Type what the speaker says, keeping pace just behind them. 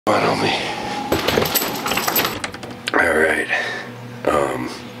on, homie. Alright.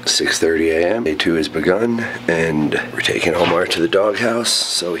 6:30 a.m. Day 2 has begun, and we're taking Omar to the doghouse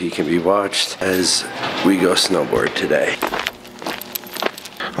so he can be watched as we go snowboard today.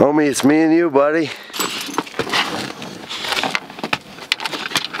 Homie, it's me and you, buddy.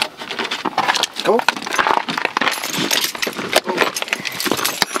 Come on.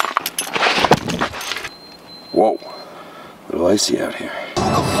 Whoa, a little icy out here.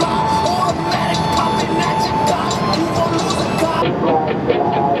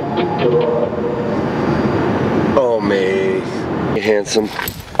 Oh, me. Hey, handsome.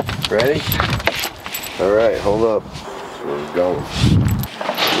 Ready? Alright, hold up. We're going.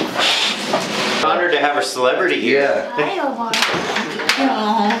 Honored to have a celebrity here. Yeah. Hi, Omar.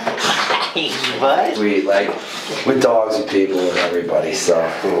 Hey, bud. Sweet, like, with dogs and people and everybody, so.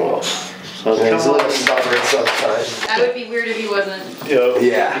 It's a little stubborn sometimes. That would be weird if he wasn't.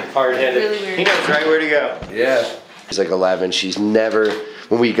 Yeah. Hard-headed. Really weird. He knows right where to go. Yeah. She's like 11. She's never,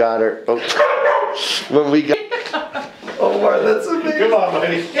 when we got her, when we got, Omar, that's amazing. Come on,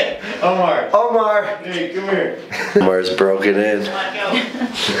 buddy. Omar. Omar. Hey, come here. Omar's broken in.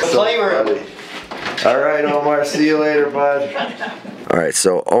 Playroom. All right, Omar. See you later, bud. All right,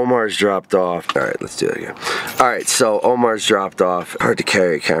 so Omar's dropped off. All right, let's do it again. All right, so Omar's dropped off. Hard to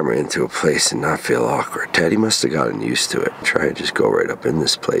carry a camera into a place and not feel awkward. Teddy must have gotten used to it. Try to just go right up in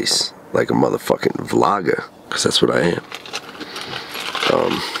this place like a motherfucking vlogger, because that's what I am.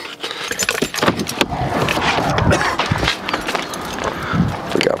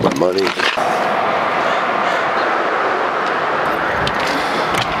 I got my money.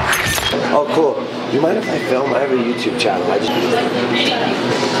 Oh, cool. You mind if I film? I have a YouTube channel. I just...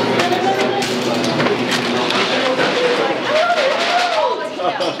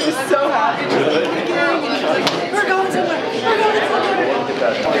 He's so happy. We're going somewhere.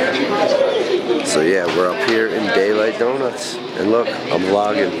 So yeah, we're up here in Daylight Donuts. And look, I'm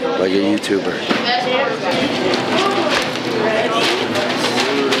vlogging like a YouTuber.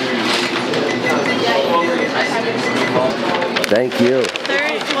 Thank you.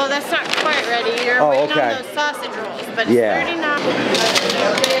 Well, that's not quite ready. You're waiting on those sausage rolls, but it's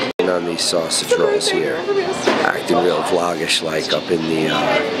 39. On these sausage rolls here, acting real vlogish like up in the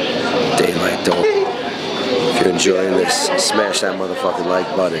Daylight Donut. If you're enjoying this, smash that motherfucking like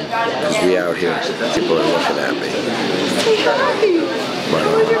button, because we out here. People are looking at me. But,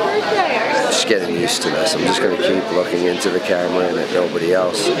 just getting used to this. I'm just going to keep looking into the camera and at nobody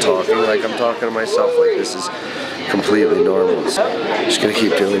else, talking like I'm talking to myself, like this is completely normal. So just going to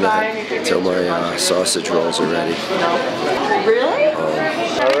keep doing that until my sausage rolls are ready. Really?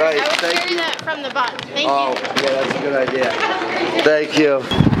 All right, I would carry that from the bottom. Thank you. Oh, yeah, that's a good idea. Thank you.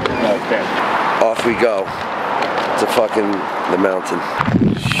 Okay. Off we go to fucking the mountain.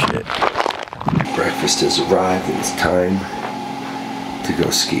 Shit. Breakfast has arrived and it's time to go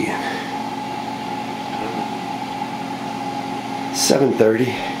skiing.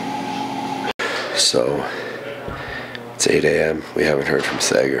 7:30. So it's 8 a.m. We haven't heard from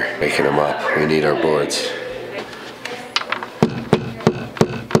Sager. Waking him up. We need our boards.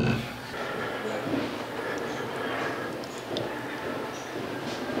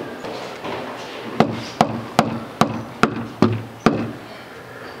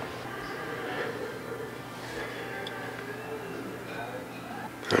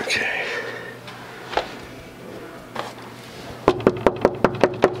 Okay.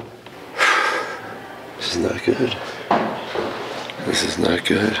 This is not good. This is not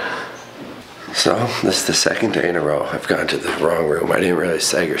good. So, this is the second day in a row I've gone to the wrong room. I didn't realize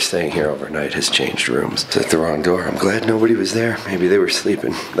Sager staying here overnight has changed rooms. It's at the wrong door. I'm glad nobody was there. Maybe they were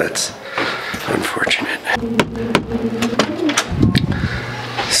sleeping. That's unfortunate.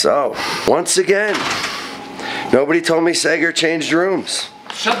 So, once again, nobody told me Sager changed rooms.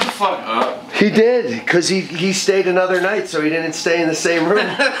 Shut the fuck up. He did, because he stayed another night, so he didn't stay in the same room.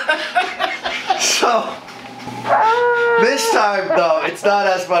 So, this time, though, it's not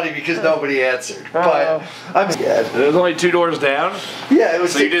as funny because nobody answered. But I'm scared. It was only 2 doors down? Yeah, it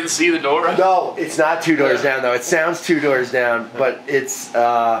was. So you didn't see the door? No, it's not 2 doors down, though. It sounds 2 doors down, but it's,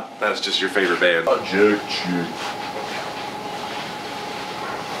 That's just your favorite band.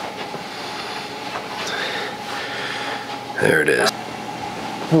 There it is.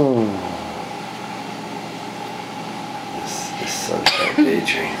 This sunshine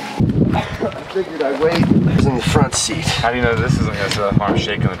daydream. I figured I'd wait. I was in the front seat. How do you know this isn't going to set off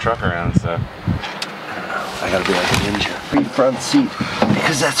shaking the truck around and stuff? I gotta be like a ninja. Free front seat.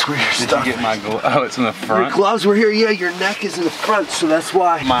 Because that's where your stuff. Did you get my gloves? Oh, it's in the front? Your gloves were here. Yeah, your neck is in the front, so that's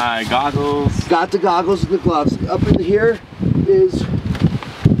why. My goggles. Got the goggles and the gloves. Up in here is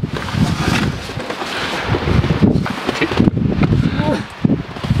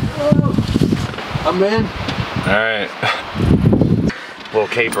I'm in. Alright. Little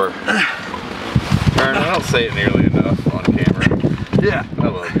caper. Aaron, I don't say it nearly enough on camera. Yeah. I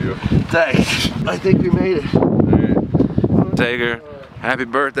love you. Thanks. I think we made it. Alright. Take her. Happy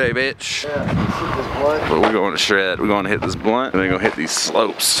birthday, bitch. Yeah, let's hit this blunt. But we're going to shred. We're going to hit this blunt and then we're going to hit these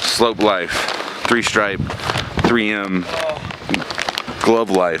slopes. Slope life. 3-stripe. 3M. Glove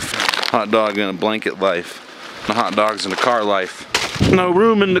life. Hot dog in a blanket life. The hot dogs in the car life. No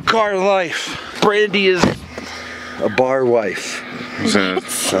room in the car life. Brandy is A bar wife. I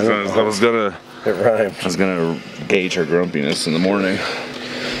was gonna It rhymed. I was gonna gauge her grumpiness in the morning,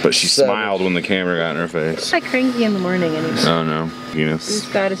 but she smiled when the camera got in her face. I'm not cranky in the morning anymore. Oh no, Venus.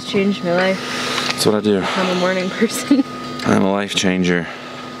 God has changed my life. That's what I do. I'm a morning person. I'm a life changer.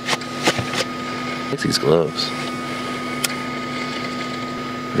 Look at these gloves.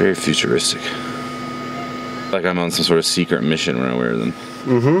 Very futuristic. Like I'm on some sort of secret mission when I wear them.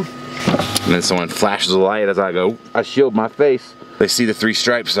 Mm-hmm. And then someone flashes a light as I go, I shield my face. They see the 3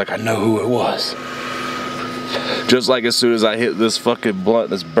 stripes, like I know who it was. Just like as soon as I hit this fucking blunt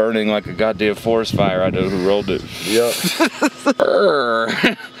that's burning like a goddamn forest fire, I know who rolled it. Yep.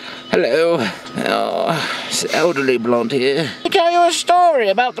 Hello. Oh, it's elderly blonde here. Let me tell you a story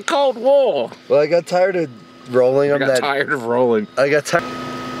about the Cold War. Well, I got tired of rolling them. I got tired of rolling. I got tired.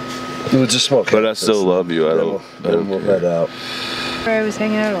 We'll just smoke. But I still love you. I don't We'll head out. I was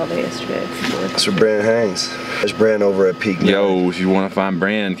hanging out all day yesterday. That's where Brand hangs. There's Brand over at Peak 9. Yo, if you want to find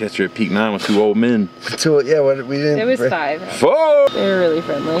Brand, catch her at Peak 9 with 2 old men. Yeah, we didn't. It was 5. 4! They were really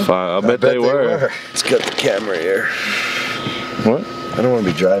friendly. 5. I bet they were. Let's get the camera here. What? I don't want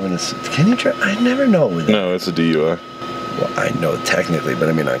to be driving this. Can you drive? I never know with it. No, it's a DUI. Well, I know technically, but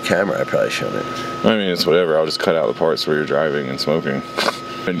I mean on camera, I probably shouldn't. I mean, it's whatever. I'll just cut out the parts where you're driving and smoking.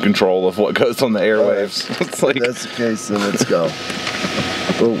 In control of what goes on the airwaves. It's like, if that's the case, then let's go.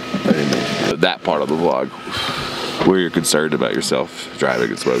 Oh, I didn't mean to. that part of the vlog where you're concerned about yourself driving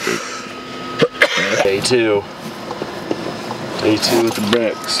and smoking. Day 2. Day 2 with the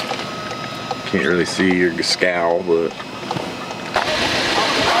bricks. Can't really see your scowl, but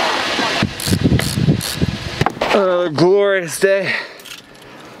another glorious day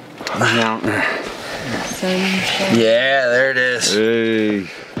on the mountain. Sunshine. Yeah, there it is. Hey.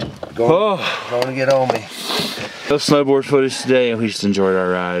 Going to get on me. No snowboard footage today, and we just enjoyed our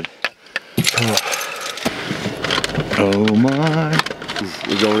ride. Oh my.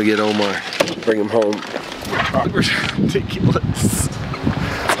 We're going to get Omar. Bring him home. Ridiculous.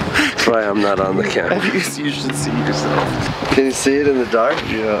 That's why I'm not on the camera. You should see yourself. Can you see it in the dark?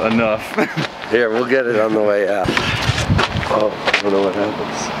 Yeah, enough. Here, we'll get it on the way out. Oh, I don't know what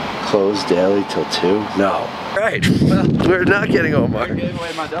happens. Closed daily till 2? No. Right, well, we're not getting Omar. Ern gave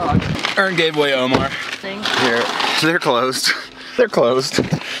away my dog. Ern gave away Omar. Thanks. Here. They're closed. They're closed.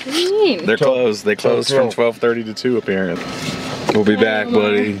 What do you mean? They're closed. They closed from 12:30 to 2 apparently. We'll be back,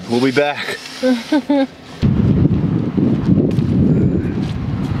 buddy. We'll be back.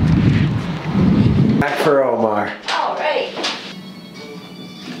 Back for Omar. All right.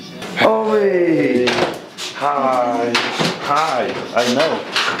 Omar! Hi. Hi. I know.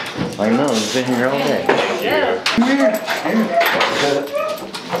 You've been here all day.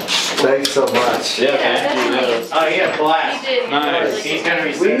 Thanks so much. Oh, he had a blast. He did. Nice. He's gonna be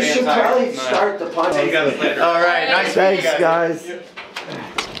We sitting should inside. probably start the podcast. All right, nice. Thanks, guys.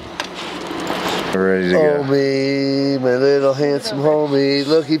 We're ready to go. Homie, my little handsome homie.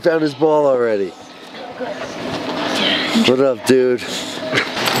 Look, he found his ball already. What up, dude?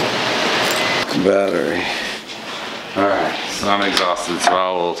 Battery. Alright, so I'm exhausted, so I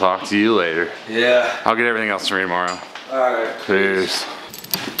will talk to you later. Yeah. I'll get everything else ready tomorrow. Alright. Peace.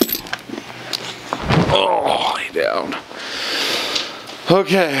 Oh, lay down.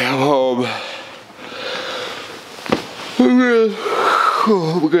 Okay, I'm home.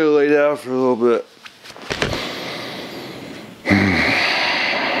 We're gonna lay down for a little bit.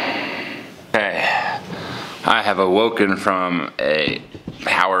 Hey, I have awoken from a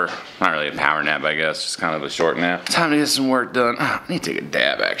not really a power nap, I guess, just kind of a short nap. Time to get some work done. I need to take a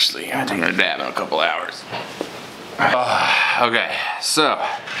dab, actually. I'm taking a dab in a couple hours. Okay, so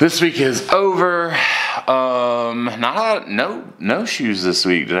this week is over. Not a lot, no shoes this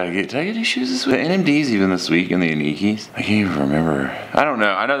week. Did I get any shoes this week? The NMDs even this week and the INIKIs. I can't even remember. I don't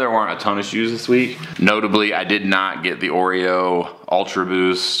know. I know there weren't a ton of shoes this week. Notably, I did not get the Oreo Ultra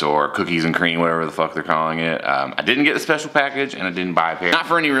Boost or Cookies and Cream, whatever the fuck they're calling it. I didn't get the special package and I didn't buy a pair. Not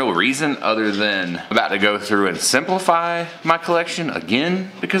for any real reason other than I'm about to go through and simplify my collection again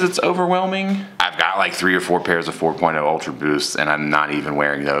because it's overwhelming. I I've got like 3 or 4 pairs of 4.0 Ultra Boosts, and I'm not even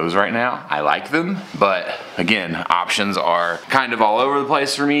wearing those right now. I like them, but again, options are kind of all over the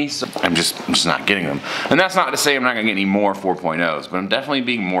place for me, so I'm just not getting them. And that's not to say I'm not gonna get any more 4.0s, but I'm definitely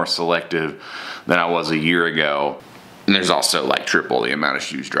being more selective than I was a year ago. And there's also like triple the amount of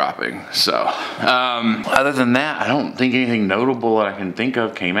shoes dropping. So, other than that, I don't think anything notable that I can think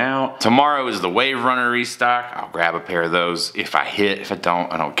of came out. Tomorrow is the Wave Runner restock. I'll grab a pair of those if I hit. If I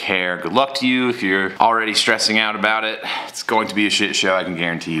don't care. Good luck to you if you're already stressing out about it. It's going to be a shit show, I can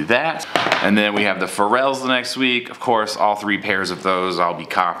guarantee you that. And then we have the Pharrells the next week. Of course, all 3 pairs of those I'll be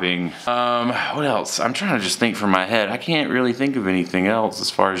copying. What else? I'm trying to just think from my head. I can't really think of anything else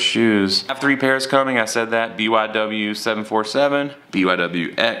as far as shoes. I have 3 pairs coming, I said that. BYW 747,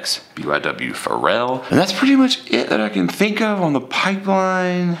 BYW X, BYW Pharrell. And that's pretty much it that I can think of on the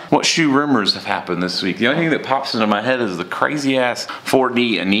pipeline. What shoe rumors have happened this week? The only thing that pops into my head is the crazy ass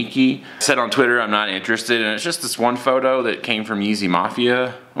 4D INIKI. I said on Twitter I'm not interested, and it's just this one photo that came from Yeezy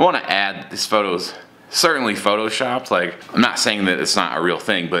Mafia. I want to add this photo's certainly photoshopped. Like, I'm not saying that it's not a real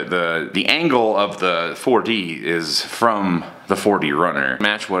thing, but the angle of the 4D is from the 4D runner.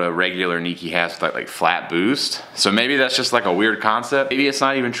 Match what a regular INIKI has with like flat boost. So maybe that's just like a weird concept. Maybe it's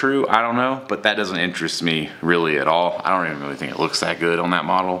not even true, I don't know, but that doesn't interest me really at all. I don't even really think it looks that good on that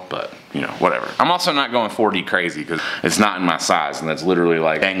model, but you know, whatever. I'm also not going 4D crazy because it's not in my size, and that's literally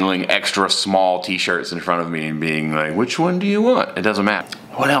like dangling extra small t-shirts in front of me and being like, which one do you want? It doesn't matter.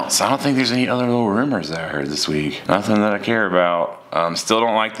 What else? I don't think there's any other little rumors that I heard this week. Nothing that I care about. Still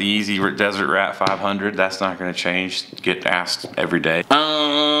don't like the Yeezy Desert Rat 500. That's not gonna change. Get asked every day.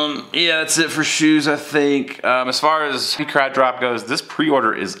 Yeah, that's it for shoes, I think. As far as Crowd Drop goes, this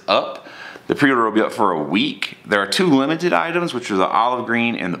pre-order is up. The pre-order will be up for a week. There are 2 limited items, which are the olive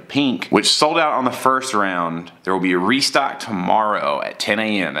green and the pink, which sold out on the first round. There will be a restock tomorrow at 10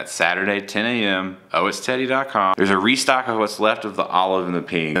 a.m. That's Saturday, 10 a.m. OhItsTeddy.com. There's a restock of what's left of the olive and the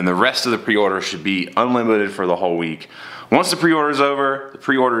pink, and the rest of the pre-order should be unlimited for the whole week. Once the pre-order is over, the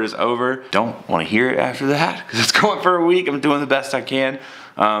pre-order is over. Don't want to hear it after that, because it's going for a week. I'm doing the best I can.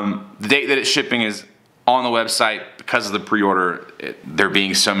 The date that it's shipping is on the website. Because of the pre-order, there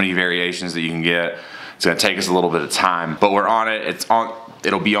being so many variations that you can get, it's gonna take us a little bit of time, but we're on it.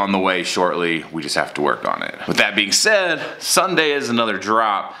 It'll be on the way shortly. We just have to work on it. With that being said, Sunday is another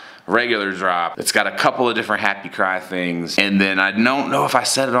drop. Regular drop. It's got a couple of different Happy Cry things, and then I don't know if I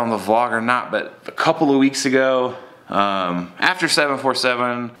said it on the vlog or not, but a couple of weeks ago, after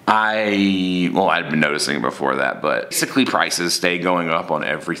 747, I'd been noticing it before that, but basically prices stay going up on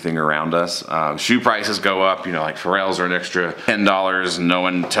everything around us. Shoe prices go up, you know, like Pharrells are an extra $10, and no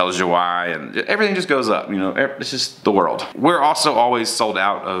one tells you why, and everything just goes up, you know, it's just the world. We're also always sold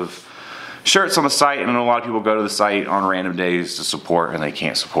out of shirts on the site, and I know a lot of people go to the site on random days to support, and they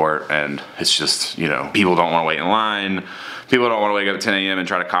can't support, and it's just, you know, people don't want to wait in line. People don't want to wake up at 10 a.m. and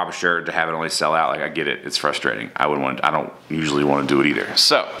try to cop a shirt to have it only sell out. Like, I get it, it's frustrating. I don't usually want to do it either.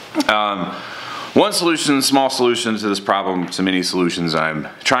 So, one solution, small solution to this problem, to many solutions I'm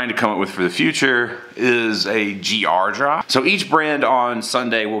trying to come up with for the future, is a GR drop. So each brand on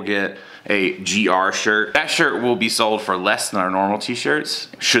Sunday will get a GR shirt. That shirt will be sold for less than our normal t-shirts.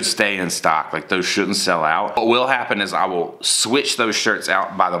 Should stay in stock, like those shouldn't sell out. What will happen is I will switch those shirts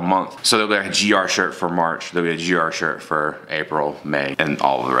out by the month. So there'll be a GR shirt for March, there'll be a GR shirt for April, May, and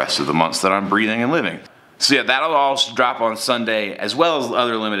all of the rest of the months that I'm breathing and living. So yeah, that'll all drop on Sunday, as well as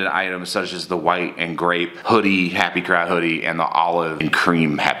other limited items such as the white and grape hoodie, Happy Cry hoodie, and the olive and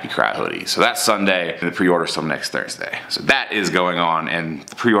cream Happy Cry hoodie. So that's Sunday, and the pre-order's till next Thursday. So that is going on, and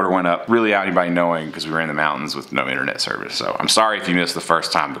the pre-order went up really without anybody knowing because we were in the mountains with no internet service. So I'm sorry if you missed the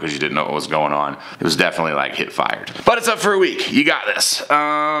first time because you didn't know what was going on. It was definitely like hit fired. But it's up for a week. You got this.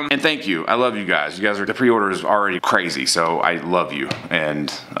 And thank you. I love you guys. The pre-order is already crazy, so I love you.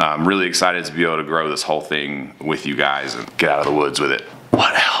 And I'm really excited to be able to grow this whole thing with you guys and get out of the woods with it.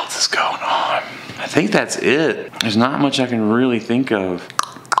 What else is going on? I think that's it. There's not much I can really think of.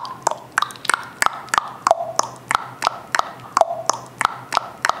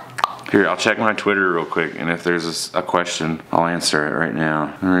 Here, I'll check my Twitter real quick, and if there's a question, I'll answer it right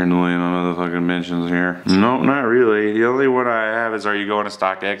now. Randomly in my motherfucking mentions here. Nope, not really. The only one I have is, are you going to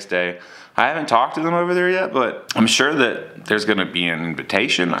StockX Day? I haven't talked to them over there yet, but I'm sure that there's gonna be an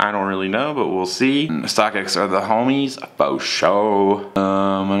invitation. I don't really know, but we'll see. StockX are the homies, for sure.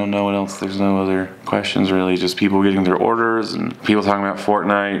 I don't know what else. There's no other questions really. Just people getting their orders and people talking about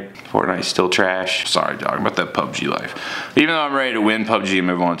Fortnite. Fortnite's still trash. Sorry, dog, about that PUBG life. Even though I'm ready to win PUBG and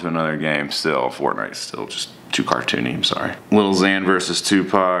move on to another game, still Fortnite's still just too cartoony. I'm sorry. Lil Xan versus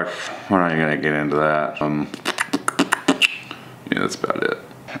Tupac. We're not gonna get into that. Yeah, that's about it.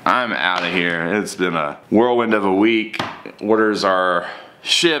 I'm out of here. It's been a whirlwind of a week. Orders are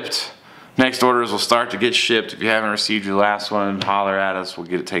shipped. Next orders will start to get shipped. If you haven't received your last one, holler at us. We'll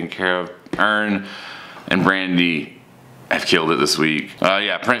get it taken care of. Ern and Brandy have killed it this week.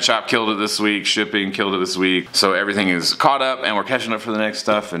 Yeah, print shop killed it this week. Shipping killed it this week. So everything is caught up and we're catching up for the next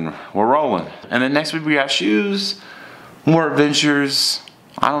stuff and we're rolling. And then next week we got shoes, more adventures.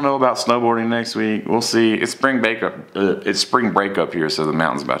 I don't know about snowboarding next week. We'll see. It's spring break up. It's spring break up here, so the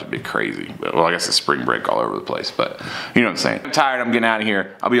mountain's about to be crazy. Well, I guess it's spring break all over the place, but you know what I'm saying. I'm tired. I'm getting out of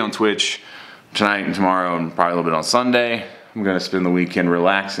here. I'll be on Twitch tonight and tomorrow, and probably a little bit on Sunday. I'm gonna spend the weekend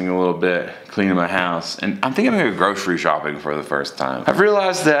relaxing a little bit, cleaning my house, and I'm thinking I'm gonna go grocery shopping for the first time. I've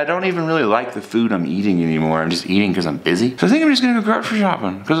realized that I don't even really like the food I'm eating anymore. I'm just eating because I'm busy. So I think I'm just gonna go grocery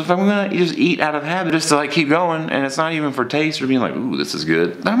shopping. Because if I'm gonna just eat out of habit, just to like keep going, and it's not even for taste or being like, ooh, this is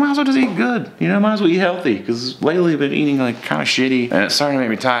good, then I might as well just eat good. You know, I might as well eat healthy. Because lately I've been eating like kind of shitty, and it's starting to make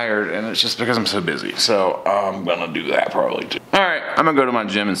me tired, and it's just because I'm so busy. So I'm gonna do that probably too. All right, I'm gonna go to my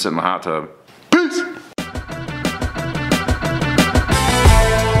gym and sit in the hot tub.